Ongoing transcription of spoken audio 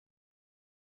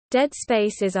Dead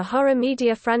Space is a horror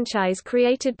media franchise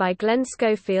created by Glenn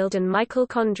Schofield and Michael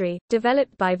Condrey,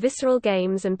 developed by Visceral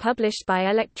Games and published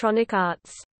by Electronic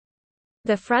Arts.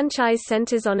 The franchise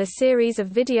centers on a series of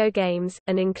video games,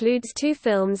 and includes 2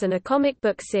 films and a comic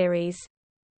book series.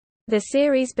 The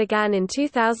series began in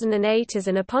 2008 as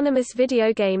an eponymous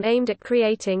video game aimed at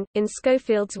creating, in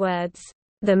Schofield's words,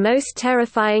 "the most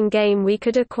terrifying game we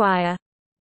could acquire."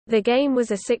 The game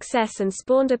was a success and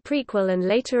spawned a prequel and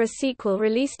later a sequel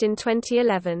released in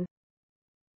 2011.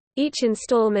 Each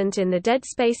installment in the Dead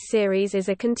Space series is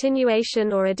a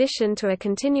continuation or addition to a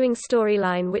continuing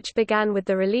storyline which began with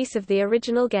the release of the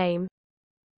original game.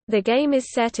 The game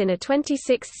is set in a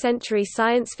 26th-century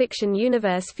science fiction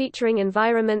universe featuring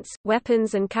environments,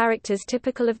 weapons and characters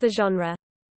typical of the genre.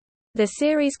 The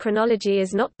series chronology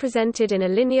is not presented in a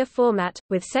linear format,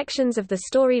 with sections of the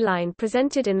storyline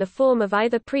presented in the form of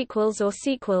either prequels or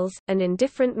sequels, and in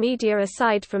different media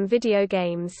aside from video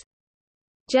games.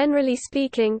 Generally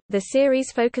speaking, the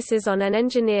series focuses on an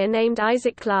engineer named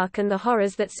Isaac Clarke and the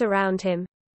horrors that surround him.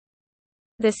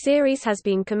 The series has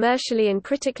been commercially and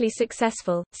critically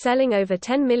successful, selling over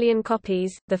 10 million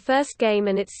copies. The first game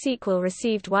and its sequel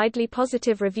received widely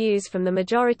positive reviews from the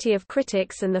majority of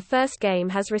critics, and the first game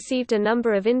has received a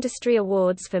number of industry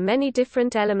awards for many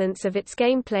different elements of its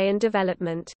gameplay and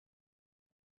development.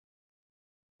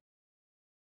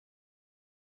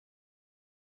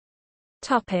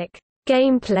 Topic: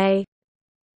 Gameplay.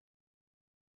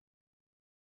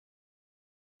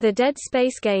 The Dead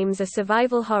Space games are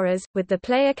survival horrors, with the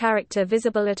player character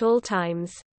visible at all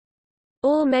times.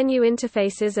 All menu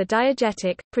interfaces are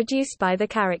diegetic, produced by the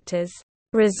character's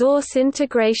resource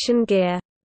integration gear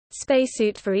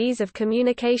spacesuit for ease of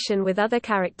communication with other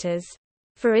characters.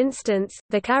 For instance,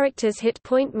 the character's hit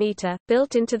point meter,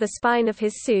 built into the spine of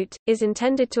his suit, is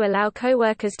intended to allow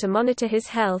co-workers to monitor his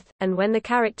health, and when the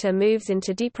character moves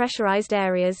into depressurized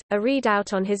areas, a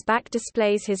readout on his back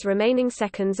displays his remaining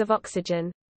seconds of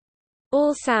oxygen.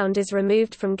 All sound is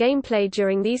removed from gameplay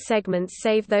during these segments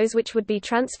save those which would be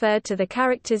transferred to the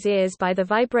character's ears by the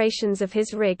vibrations of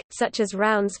his rig, such as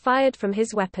rounds fired from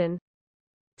his weapon.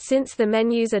 Since the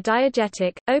menus are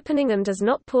diegetic, opening them does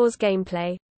not pause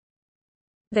gameplay.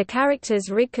 The character's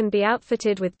rig can be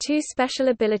outfitted with 2 special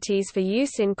abilities for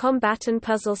use in combat and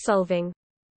puzzle solving.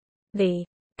 The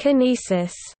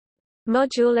Kinesis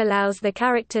module allows the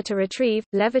character to retrieve,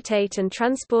 levitate and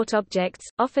transport objects,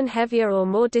 often heavier or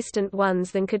more distant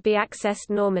ones than could be accessed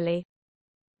normally.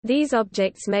 These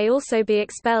objects may also be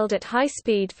expelled at high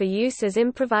speed for use as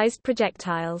improvised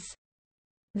projectiles.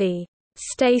 The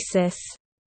Stasis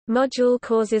module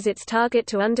causes its target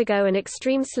to undergo an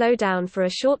extreme slowdown for a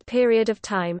short period of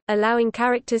time, allowing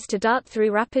characters to dart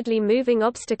through rapidly moving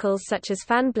obstacles such as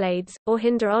fan blades, or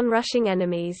hinder onrushing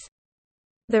enemies.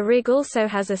 The rig also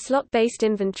has a slot-based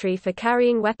inventory for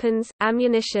carrying weapons,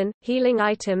 ammunition, healing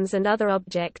items and other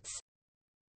objects.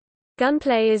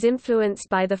 Gunplay is influenced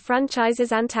by the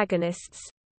franchise's antagonists.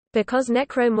 Because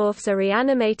necromorphs are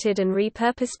reanimated and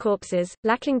repurposed corpses,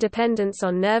 lacking dependence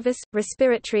on nervous,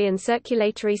 respiratory and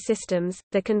circulatory systems,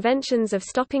 the conventions of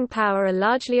stopping power are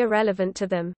largely irrelevant to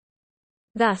them.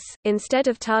 Thus, instead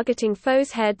of targeting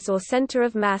foes' heads or center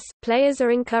of mass, players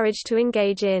are encouraged to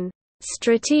engage in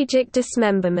strategic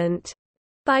dismemberment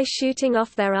by shooting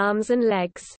off their arms and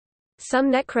legs.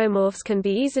 Some necromorphs can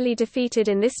be easily defeated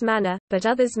in this manner, but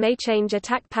others may change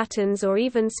attack patterns or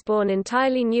even spawn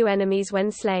entirely new enemies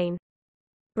when slain.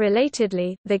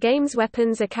 Relatedly, the game's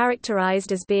weapons are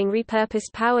characterized as being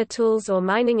repurposed power tools or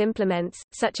mining implements,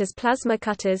 such as plasma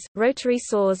cutters, rotary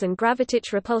saws and gravitic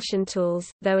repulsion tools,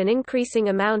 though an increasing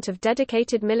amount of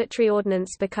dedicated military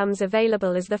ordnance becomes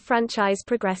available as the franchise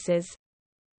progresses.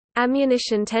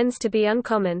 Ammunition tends to be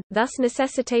uncommon, thus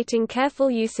necessitating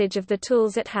careful usage of the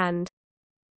tools at hand.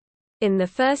 In the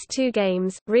first 2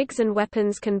 games, rigs and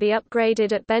weapons can be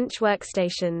upgraded at bench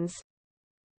workstations.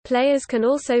 Players can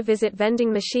also visit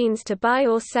vending machines to buy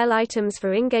or sell items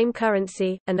for in-game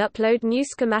currency, and upload new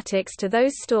schematics to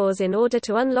those stores in order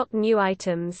to unlock new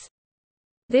items.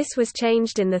 This was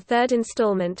changed in the 3rd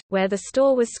installment, where the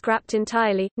store was scrapped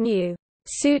entirely. New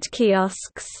suit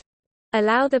kiosks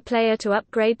allow the player to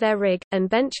upgrade their rig, and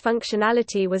bench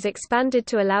functionality was expanded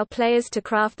to allow players to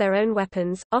craft their own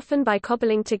weapons, often by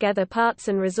cobbling together parts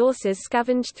and resources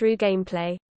scavenged through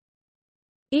gameplay.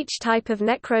 Each type of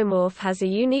necromorph has a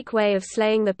unique way of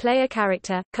slaying the player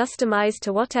character, customized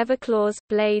to whatever claws,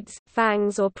 blades,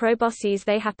 fangs or probosces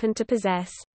they happen to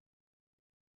possess.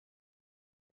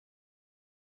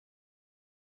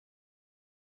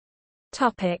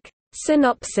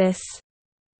 Synopsis.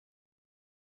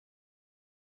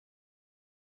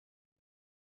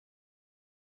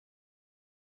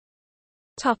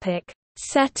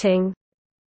 Setting.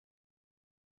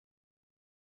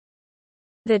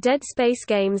 The Dead Space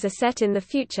games are set in the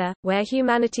future, where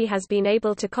humanity has been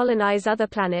able to colonize other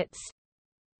planets.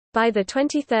 By the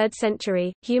 23rd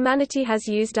century, humanity has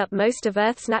used up most of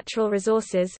Earth's natural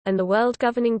resources, and the world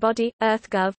governing body,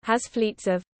 EarthGov, has fleets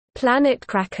of planet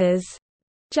crackers,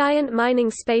 giant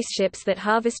mining spaceships that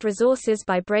harvest resources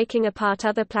by breaking apart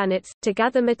other planets, to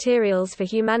gather materials for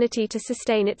humanity to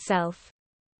sustain itself.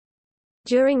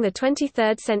 During the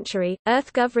 23rd century,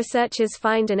 EarthGov researchers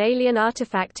find an alien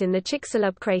artifact in the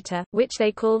Chicxulub crater, which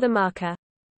they call the Marker.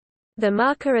 The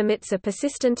marker emits a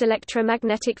persistent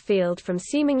electromagnetic field from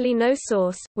seemingly no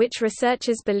source, which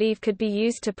researchers believe could be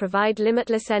used to provide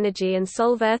limitless energy and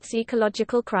solve Earth's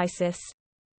ecological crisis.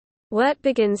 Work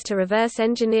begins to reverse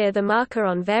engineer the marker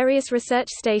on various research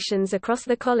stations across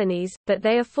the colonies, but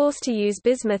they are forced to use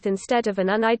bismuth instead of an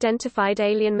unidentified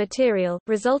alien material,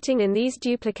 resulting in these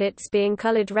duplicates being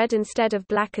colored red instead of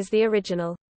black as the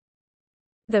original.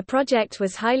 The project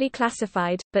was highly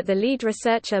classified, but the lead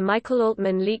researcher Michael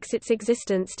Altman leaks its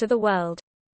existence to the world.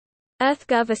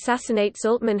 EarthGov assassinates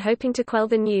Altman hoping to quell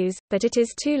the news, but it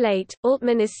is too late.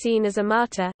 Altman is seen as a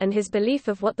martyr, and his belief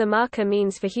of what the marker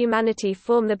means for humanity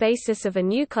form the basis of a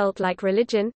new cult-like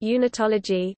religion,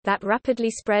 Unitology, that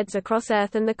rapidly spreads across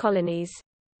Earth and the colonies.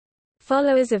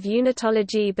 Followers of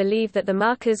Unitology believe that the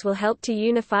markers will help to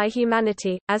unify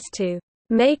humanity, as to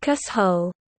make us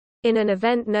whole, in an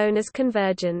event known as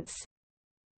convergence.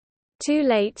 Too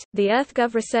late, the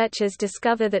EarthGov researchers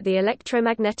discover that the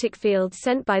electromagnetic field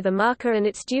sent by the marker and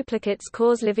its duplicates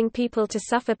cause living people to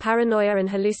suffer paranoia and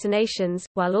hallucinations,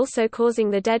 while also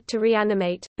causing the dead to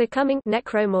reanimate, becoming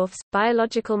necromorphs,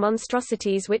 biological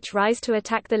monstrosities which rise to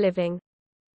attack the living.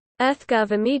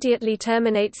 EarthGov immediately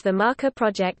terminates the marker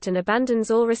project and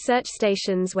abandons all research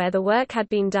stations where the work had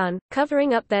been done,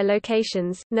 covering up their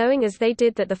locations, knowing as they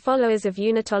did that the followers of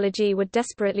Unitology would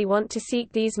desperately want to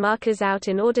seek these markers out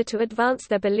in order to advance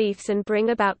their beliefs and bring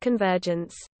about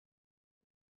convergence.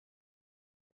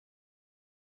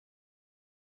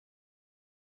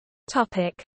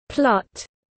 Plot.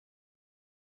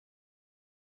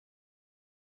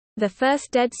 The first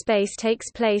Dead Space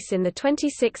takes place in the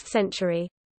 26th century.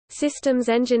 Systems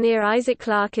engineer Isaac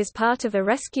Clarke is part of a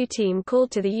rescue team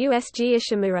called to the USG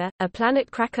Ishimura, a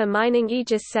planet cracker mining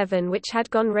Aegis 7 which had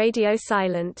gone radio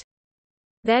silent.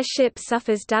 Their ship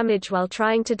suffers damage while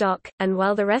trying to dock, and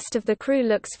while the rest of the crew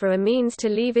looks for a means to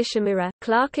leave Ishimura,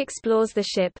 Clarke explores the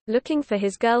ship, looking for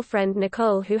his girlfriend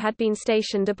Nicole who had been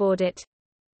stationed aboard it.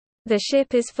 The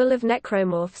ship is full of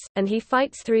necromorphs, and he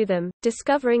fights through them,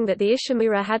 discovering that the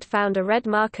Ishimura had found a red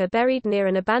marker buried near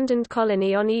an abandoned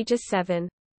colony on Aegis 7.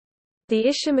 The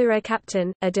Ishimura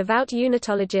captain, a devout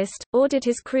Unitologist, ordered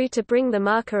his crew to bring the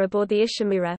marker aboard the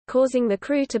Ishimura, causing the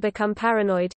crew to become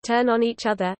paranoid, turn on each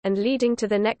other, and leading to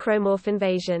the necromorph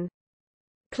invasion.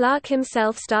 Clarke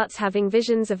himself starts having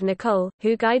visions of Nicole,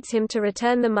 who guides him to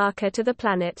return the marker to the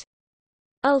planet.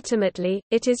 Ultimately,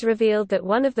 it is revealed that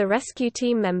one of the rescue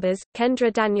team members,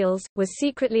 Kendra Daniels, was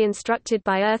secretly instructed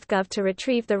by EarthGov to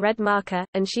retrieve the red marker,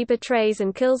 and she betrays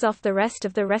and kills off the rest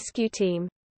of the rescue team.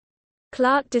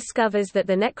 Clarke discovers that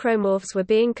the necromorphs were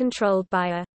being controlled by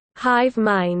a hive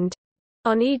mind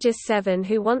on Aegis 7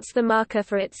 who wants the marker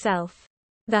for itself.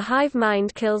 The hive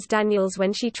mind kills Daniels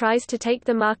when she tries to take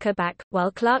the marker back, while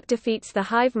Clarke defeats the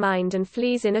hive mind and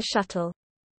flees in a shuttle.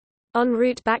 En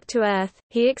route back to Earth,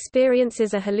 he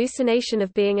experiences a hallucination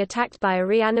of being attacked by a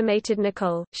reanimated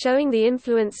Nicole, showing the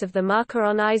influence of the marker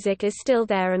on Isaac is still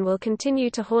there and will continue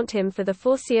to haunt him for the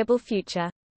foreseeable future.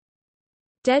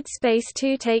 Dead Space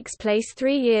 2 takes place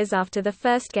 3 years after the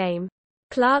first game.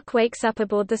 Clarke wakes up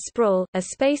aboard the Sprawl, a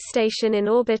space station in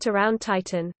orbit around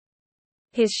Titan.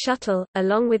 His shuttle,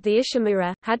 along with the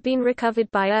Ishimura, had been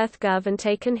recovered by EarthGov and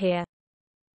taken here.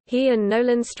 He and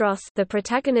Nolan Stross, the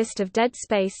protagonist of Dead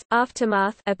Space,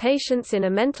 Aftermath, are patients in a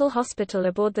mental hospital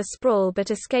aboard the Sprawl but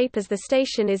escape as the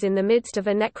station is in the midst of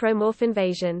a necromorph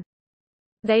invasion.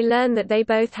 They learn that they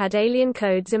both had alien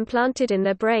codes implanted in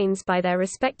their brains by their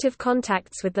respective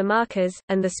contacts with the markers,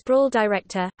 and the Sprawl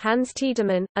director, Hans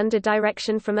Tiedemann, under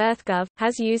direction from EarthGov,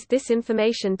 has used this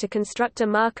information to construct a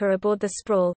marker aboard the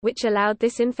Sprawl, which allowed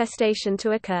this infestation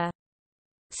to occur.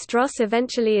 Stross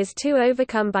eventually is too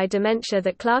overcome by dementia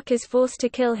that Clarke is forced to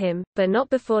kill him, but not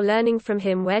before learning from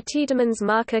him where Tiedemann's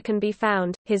marker can be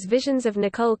found. His visions of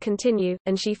Nicole continue,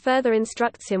 and she further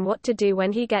instructs him what to do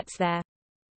when he gets there.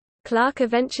 Clarke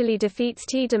eventually defeats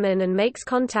Tiedemann and makes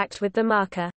contact with the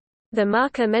marker. The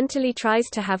marker mentally tries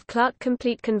to have Clarke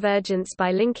complete convergence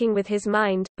by linking with his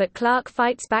mind, but Clarke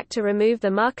fights back to remove the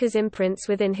marker's imprints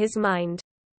within his mind.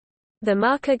 The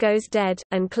marker goes dead,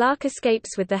 and Clarke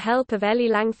escapes with the help of Ellie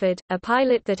Langford, a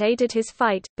pilot that aided his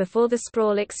fight, before the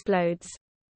sprawl explodes.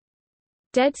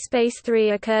 Dead Space 3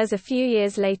 occurs a few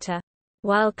years later.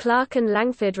 While Clarke and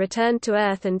Langford returned to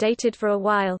Earth and dated for a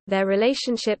while, their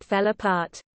relationship fell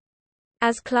apart.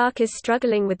 As Clarke is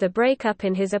struggling with the breakup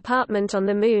in his apartment on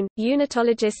the Moon,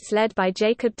 Unitologists led by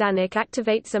Jacob Danik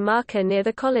activates a marker near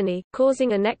the colony,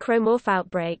 causing a necromorph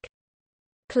outbreak.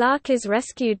 Clarke is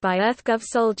rescued by EarthGov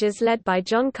soldiers led by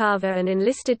John Carver and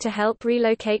enlisted to help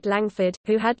relocate Langford,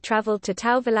 who had traveled to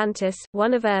Tau Volantis,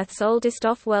 one of Earth's oldest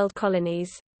off-world colonies.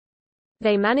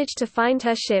 They manage to find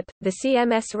her ship, the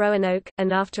CMS Roanoke,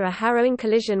 and after a harrowing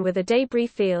collision with a debris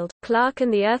field, Clarke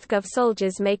and the EarthGov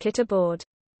soldiers make it aboard.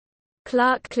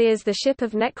 Clarke clears the ship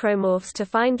of necromorphs to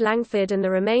find Langford and the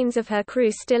remains of her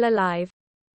crew still alive.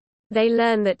 They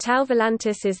learn that Tau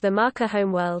Volantis is the marker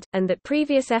homeworld, and that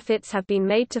previous efforts have been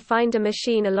made to find a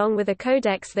machine along with a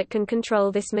codex that can control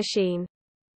this machine.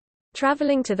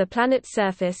 Traveling to the planet's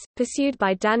surface, pursued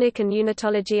by Danik and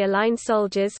Unitology-aligned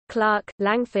soldiers, Clarke,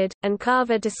 Langford, and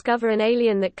Carver discover an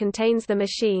alien that contains the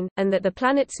machine, and that the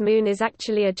planet's moon is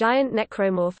actually a giant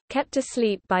necromorph, kept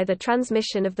asleep by the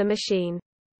transmission of the machine.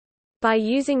 By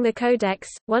using the codex,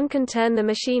 one can turn the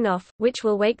machine off, which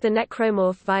will wake the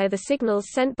necromorph via the signals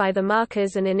sent by the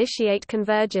markers and initiate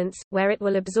convergence, where it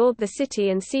will absorb the city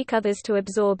and seek others to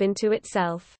absorb into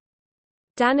itself.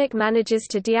 Danik manages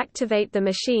to deactivate the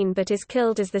machine but is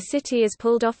killed as the city is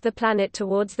pulled off the planet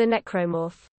towards the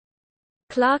necromorph.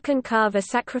 Clarke and Carver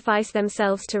sacrifice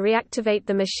themselves to reactivate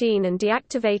the machine and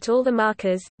deactivate all the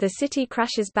markers. The city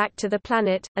crashes back to the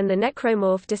planet, and the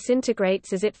necromorph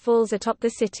disintegrates as it falls atop the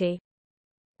city.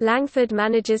 Langford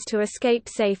manages to escape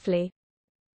safely.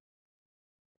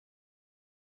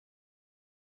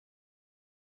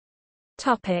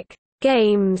 Topic: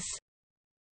 Games.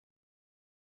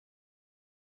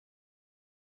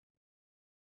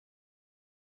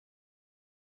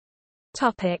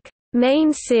 Topic: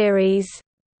 Main series.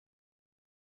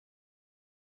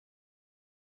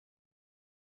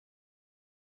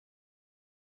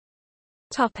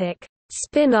 Topic: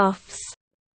 Spin-offs.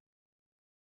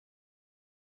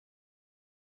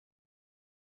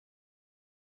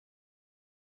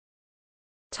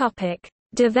 Topic: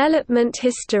 Development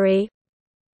history.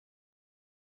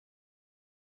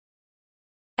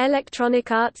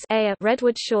 Electronic Arts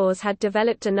Redwood Shores had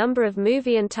developed a number of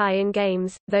movie and tie-in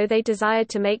games, though they desired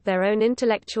to make their own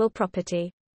intellectual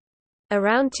property.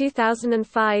 Around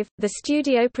 2005, the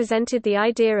studio presented the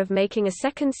idea of making a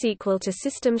second sequel to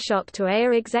System Shock to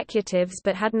EA executives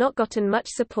but had not gotten much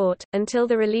support, until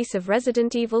the release of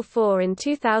Resident Evil 4 in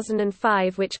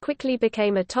 2005, which quickly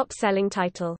became a top-selling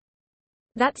title.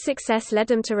 That success led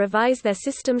them to revise their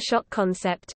System Shock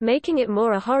concept, making it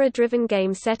more a horror-driven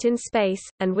game set in space,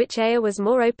 and which EA was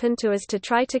more open to as to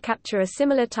try to capture a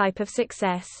similar type of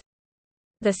success.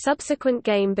 The subsequent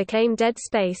game became Dead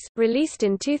Space, released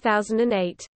in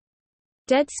 2008.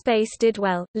 Dead Space did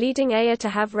well, leading EA to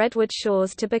have Redwood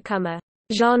Shores to become a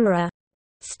genre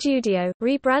studio,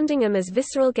 rebranding them as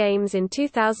Visceral Games in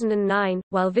 2009.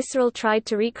 While Visceral tried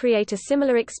to recreate a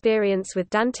similar experience with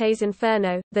Dante's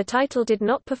Inferno, the title did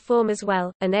not perform as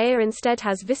well, and EA instead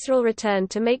has Visceral return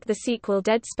to make the sequel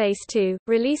Dead Space 2,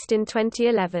 released in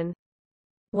 2011.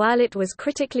 While it was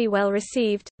critically well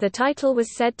received, the title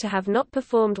was said to have not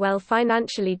performed well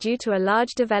financially due to a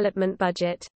large development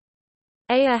budget.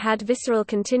 EA had Visceral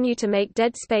continue to make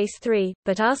Dead Space 3,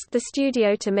 but asked the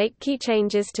studio to make key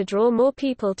changes to draw more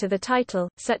people to the title,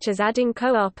 such as adding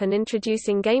co-op and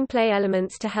introducing gameplay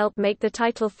elements to help make the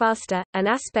title faster, an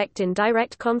aspect in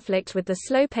direct conflict with the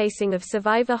slow pacing of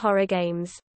survivor horror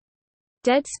games.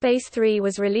 Dead Space 3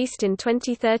 was released in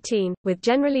 2013, with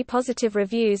generally positive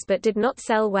reviews but did not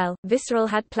sell well. Visceral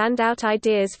had planned out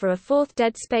ideas for a fourth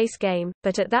Dead Space game,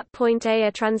 but at that point EA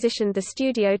transitioned the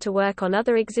studio to work on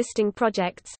other existing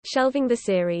projects, shelving the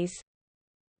series.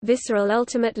 Visceral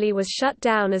ultimately was shut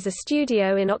down as a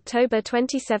studio in October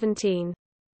 2017.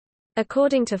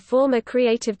 According to former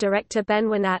creative director Ben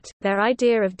Wynat, their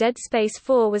idea of Dead Space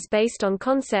 4 was based on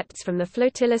concepts from the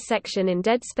flotilla section in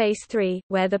Dead Space 3,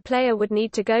 where the player would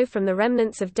need to go from the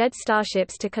remnants of dead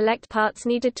starships to collect parts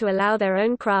needed to allow their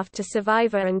own craft to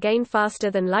survive and gain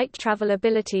faster-than-light travel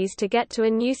abilities to get to a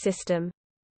new system.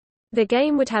 The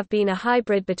game would have been a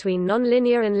hybrid between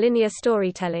non-linear and linear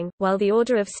storytelling, while the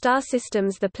order of star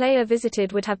systems the player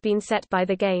visited would have been set by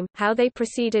the game. How they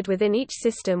proceeded within each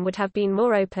system would have been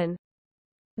more open.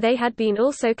 They had been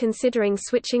also considering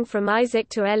switching from Isaac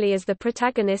to Ellie as the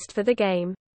protagonist for the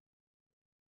game.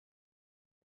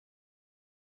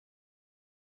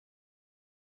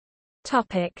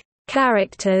 Topic: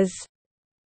 Characters.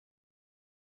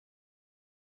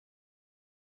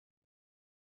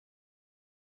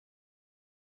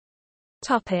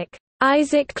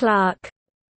 Isaac Clarke.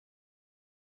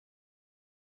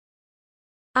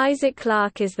 Isaac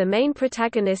Clarke is the main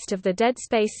protagonist of the Dead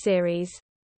Space series.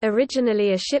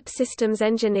 Originally a ship systems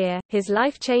engineer, his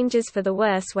life changes for the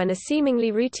worse when a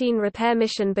seemingly routine repair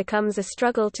mission becomes a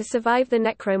struggle to survive the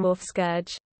necromorph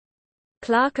scourge.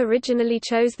 Clarke originally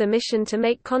chose the mission to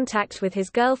make contact with his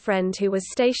girlfriend who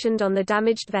was stationed on the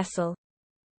damaged vessel.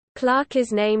 Clarke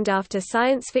is named after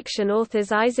science fiction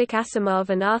authors Isaac Asimov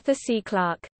and Arthur C.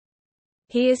 Clarke.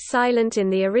 He is silent in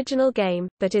the original game,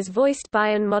 but is voiced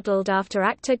by and modeled after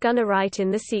actor Gunnar Wright in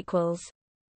the sequels.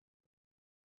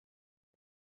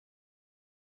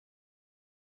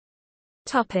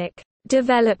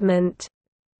 Development.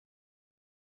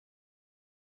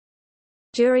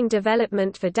 During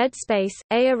development for Dead Space,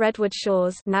 Aya Redwood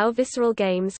Shores, now Visceral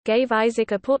Games, gave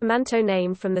Isaac a portmanteau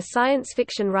name from the science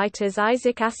fiction writers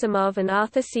Isaac Asimov and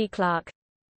Arthur C. Clarke.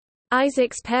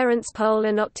 Isaac's parents Paul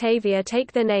and Octavia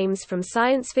take their names from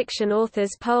science fiction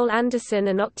authors Paul Anderson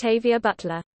and Octavia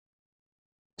Butler.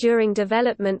 During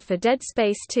development for Dead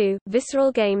Space 2,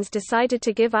 Visceral Games decided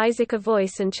to give Isaac a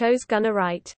voice and chose Gunnar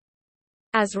Wright.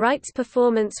 As Wright's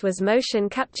performance was motion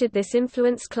captured, this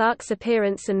influenced Clarke's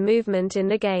appearance and movement in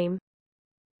the game.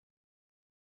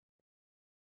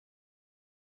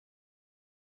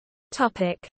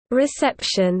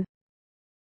 Reception.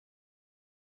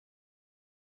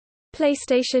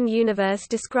 PlayStation Universe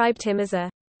described him as a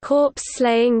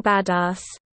corpse-slaying badass,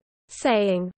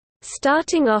 saying,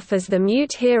 "Starting off as the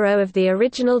mute hero of the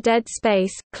original Dead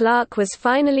Space, Clarke was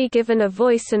finally given a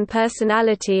voice and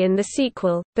personality in the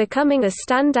sequel, becoming a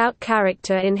standout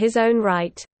character in his own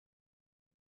right."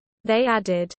 They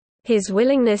added, "His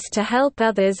willingness to help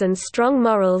others and strong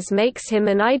morals makes him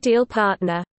an ideal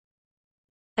partner,"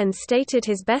 and stated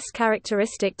his best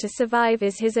characteristic to survive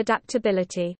is his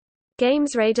adaptability.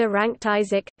 GamesRadar ranked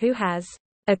Isaac, who has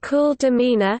a cool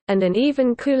demeanor, and an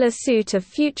even cooler suit of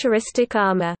futuristic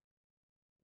armor,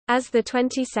 as the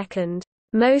 22nd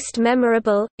most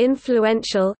memorable,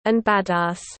 influential, and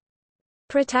badass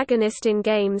protagonist in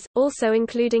games, also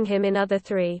including him in other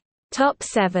three top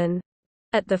 7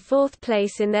 at the 4th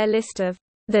place in their list of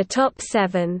the top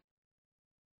 7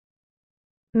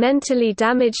 mentally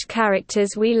damaged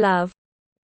characters we love,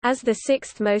 as the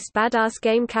 6th most badass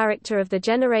game character of the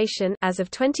generation as of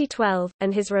 2012,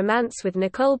 and his romance with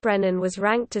Nicole Brennan was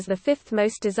ranked as the 5th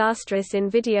most disastrous in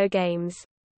video games.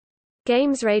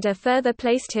 GamesRadar further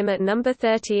placed him at number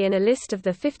 30 in a list of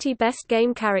the 50 best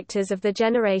game characters of the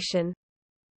generation.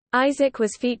 Isaac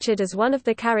was featured as one of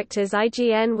the characters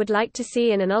IGN would like to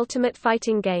see in an Ultimate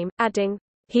Fighting game, adding,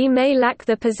 "He may lack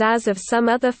the pizzazz of some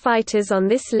other fighters on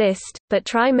this list, but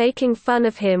try making fun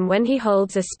of him when he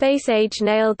holds a space-age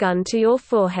nail gun to your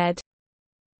forehead."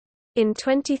 In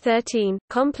 2013,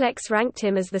 Complex ranked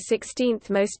him as the 16th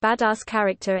most badass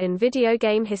character in video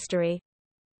game history.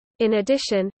 In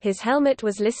addition, his helmet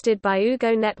was listed by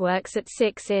Ugo Networks at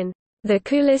 6 in the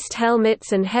coolest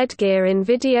helmets and headgear in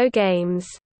video games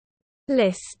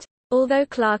list. Although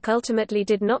Clarke ultimately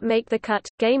did not make the cut,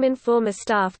 Game Informer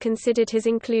staff considered his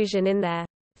inclusion in their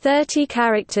 30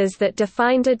 characters that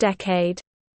defined a decade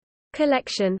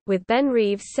collection, with Ben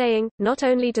Reeves saying, "Not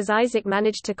only does Isaac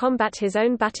manage to combat his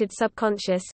own battered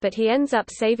subconscious, but he ends up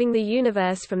saving the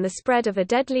universe from the spread of a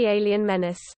deadly alien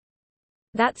menace.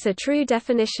 That's a true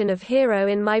definition of hero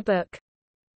in my book."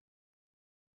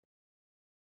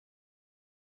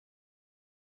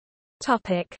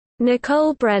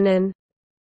 Nicole Brennan.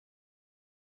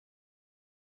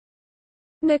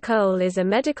 Nicole is a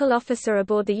medical officer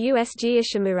aboard the USG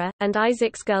Ishimura, and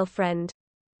Isaac's girlfriend.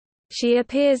 She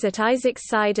appears at Isaac's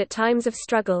side at times of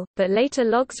struggle, but later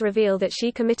logs reveal that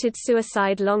she committed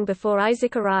suicide long before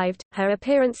Isaac arrived. Her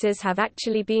appearances have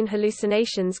actually been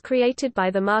hallucinations created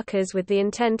by the markers with the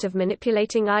intent of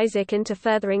manipulating Isaac into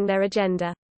furthering their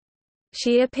agenda.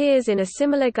 She appears in a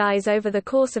similar guise over the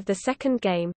course of the second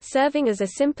game, serving as a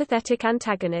sympathetic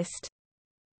antagonist.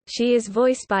 She is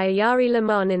voiced by Ayari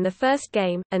Lemon in the first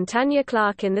game, and Tanya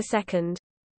Clarke in the second.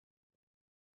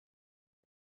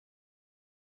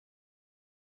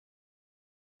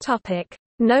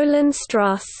 Nolan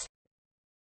Stross.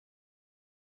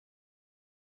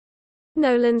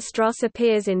 Nolan Stross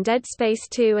appears in Dead Space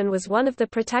 2 and was one of the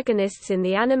protagonists in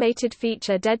the animated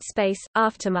feature Dead Space: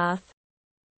 Aftermath.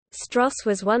 Stross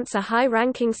was once a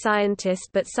high-ranking scientist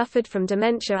but suffered from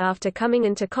dementia after coming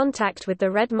into contact with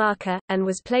the Red Marker, and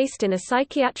was placed in a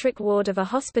psychiatric ward of a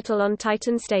hospital on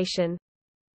Titan Station.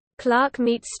 Clarke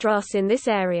meets Stross in this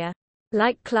area.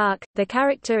 Like Clarke, the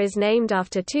character is named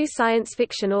after two science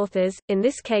fiction authors, in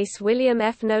this case William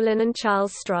F. Nolan and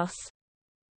Charles Stross.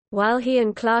 While he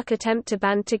and Clarke attempt to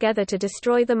band together to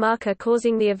destroy the marker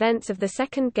causing the events of the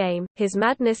second game, his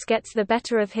madness gets the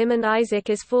better of him and Isaac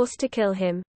is forced to kill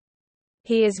him.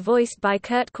 He is voiced by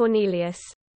Kurt Cornelius.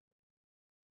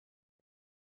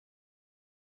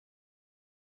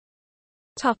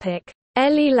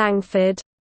 Ellie Langford.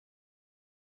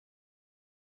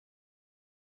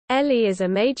 Ellie is a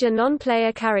major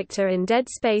non-player character in Dead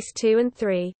Space 2 and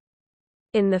 3.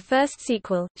 In the first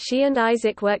sequel, she and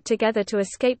Isaac work together to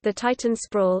escape the Titan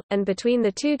Sprawl, and between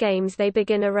the two games they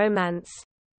begin a romance.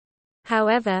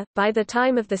 However, by the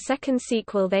time of the second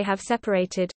sequel they have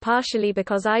separated, partially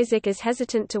because Isaac is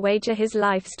hesitant to wager his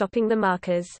life stopping the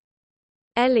markers.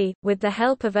 Ellie, with the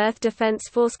help of Earth Defense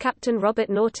Force Captain Robert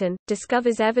Norton,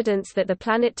 discovers evidence that the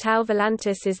planet Tau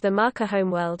Volantis is the marker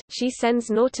homeworld. She sends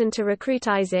Norton to recruit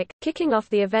Isaac, kicking off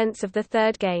the events of the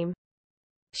third game.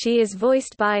 She is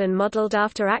voiced by and modeled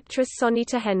after actress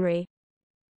Sonita Henry.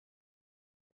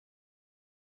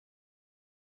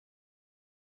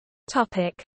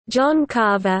 John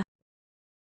Carver.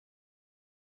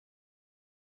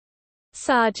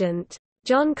 Sergeant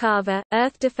John Carver,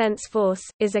 Earth Defense Force,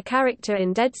 is a character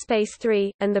in Dead Space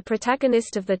 3, and the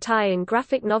protagonist of the tie-in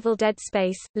graphic novel Dead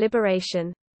Space,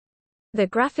 Liberation. The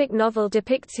graphic novel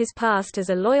depicts his past as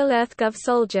a loyal EarthGov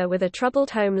soldier with a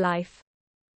troubled home life.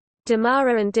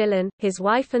 Damara and Dylan, his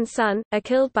wife and son, are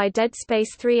killed by Dead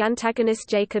Space 3 antagonist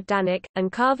Jacob Danik,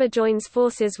 and Carver joins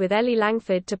forces with Ellie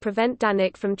Langford to prevent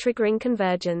Danik from triggering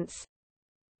convergence.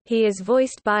 He is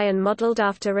voiced by and modeled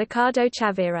after Ricardo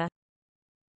Chavira.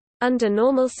 Under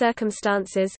normal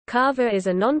circumstances, Carver is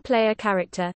a non-player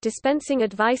character, dispensing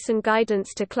advice and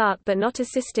guidance to Clarke but not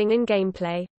assisting in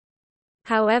gameplay.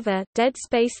 However, Dead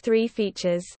Space 3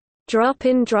 features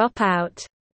drop-in drop-out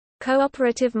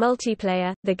cooperative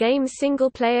multiplayer. The game's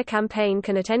single-player campaign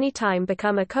can at any time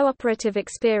become a cooperative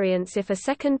experience if a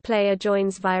second player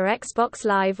joins via Xbox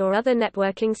Live or other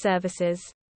networking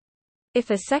services.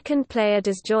 If a second player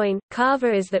does join,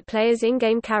 Carver is that player's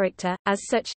in-game character. As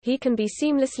such, he can be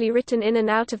seamlessly written in and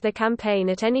out of the campaign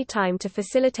at any time to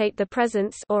facilitate the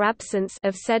presence or absence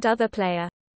of said other player.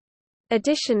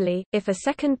 Additionally, if a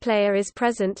second player is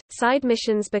present, side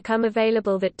missions become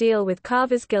available that deal with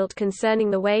Carver's guilt concerning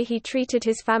the way he treated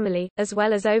his family, as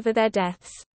well as over their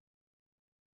deaths.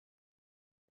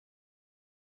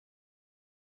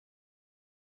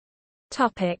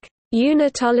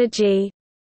 Unitology.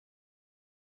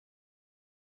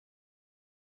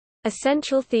 A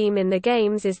central theme in the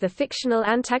games is the fictional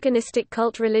antagonistic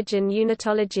cult religion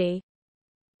Unitology.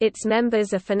 Its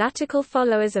members are fanatical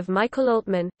followers of Michael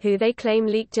Altman, who they claim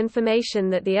leaked information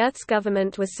that the Earth's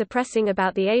government was suppressing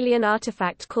about the alien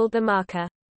artifact called the Marker.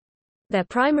 Their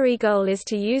primary goal is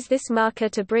to use this marker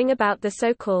to bring about the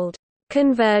so-called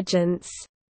convergence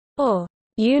or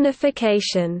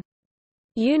unification.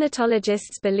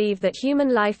 Unitologists believe that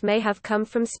human life may have come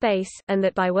from space, and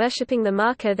that by worshipping the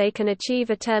marker they can achieve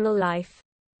eternal life.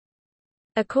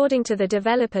 According to the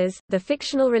developers, the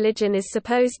fictional religion is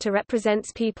supposed to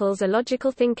represent people's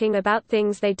illogical thinking about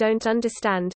things they don't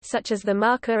understand, such as the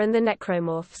marker and the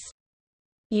necromorphs.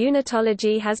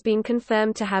 Unitology has been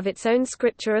confirmed to have its own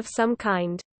scripture of some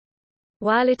kind.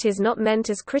 While it is not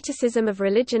meant as criticism of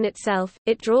religion itself,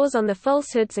 it draws on the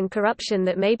falsehoods and corruption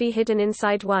that may be hidden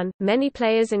inside one. Many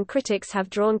players and critics have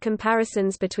drawn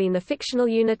comparisons between the fictional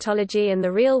Unitology and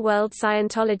the real-world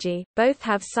Scientology. Both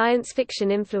have science fiction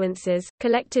influences,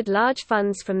 collected large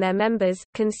funds from their members,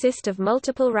 consist of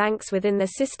multiple ranks within the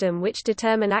system which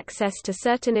determine access to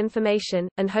certain information,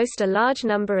 and host a large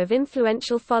number of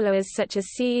influential followers such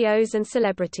as CEOs and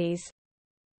celebrities.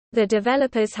 The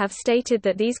developers have stated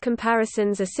that these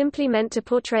comparisons are simply meant to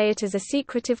portray it as a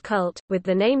secretive cult, with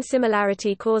the name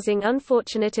similarity causing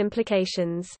unfortunate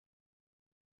implications.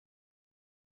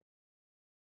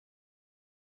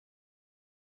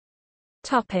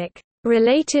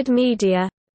 Related media.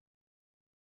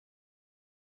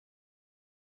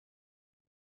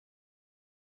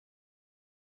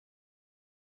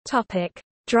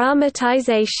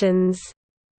 Dramatizations.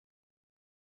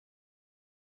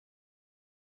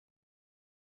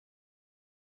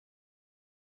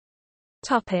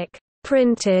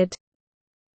 Printed.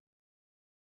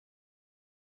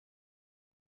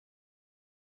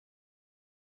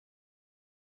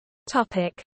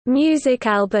 Music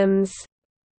albums.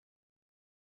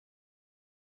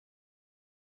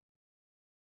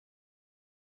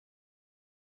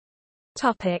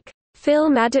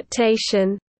 Film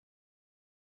adaptation.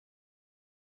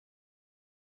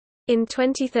 In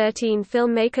 2013,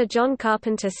 filmmaker John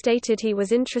Carpenter stated he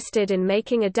was interested in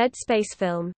making a Dead Space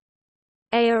film.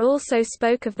 Ayer also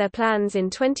spoke of their plans in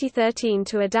 2013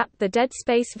 to adapt the Dead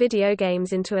Space video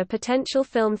games into a potential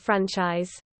film franchise.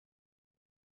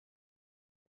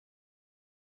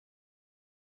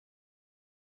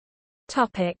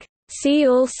 See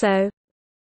also: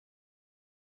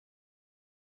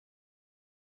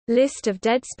 List of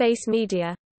Dead Space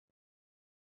media.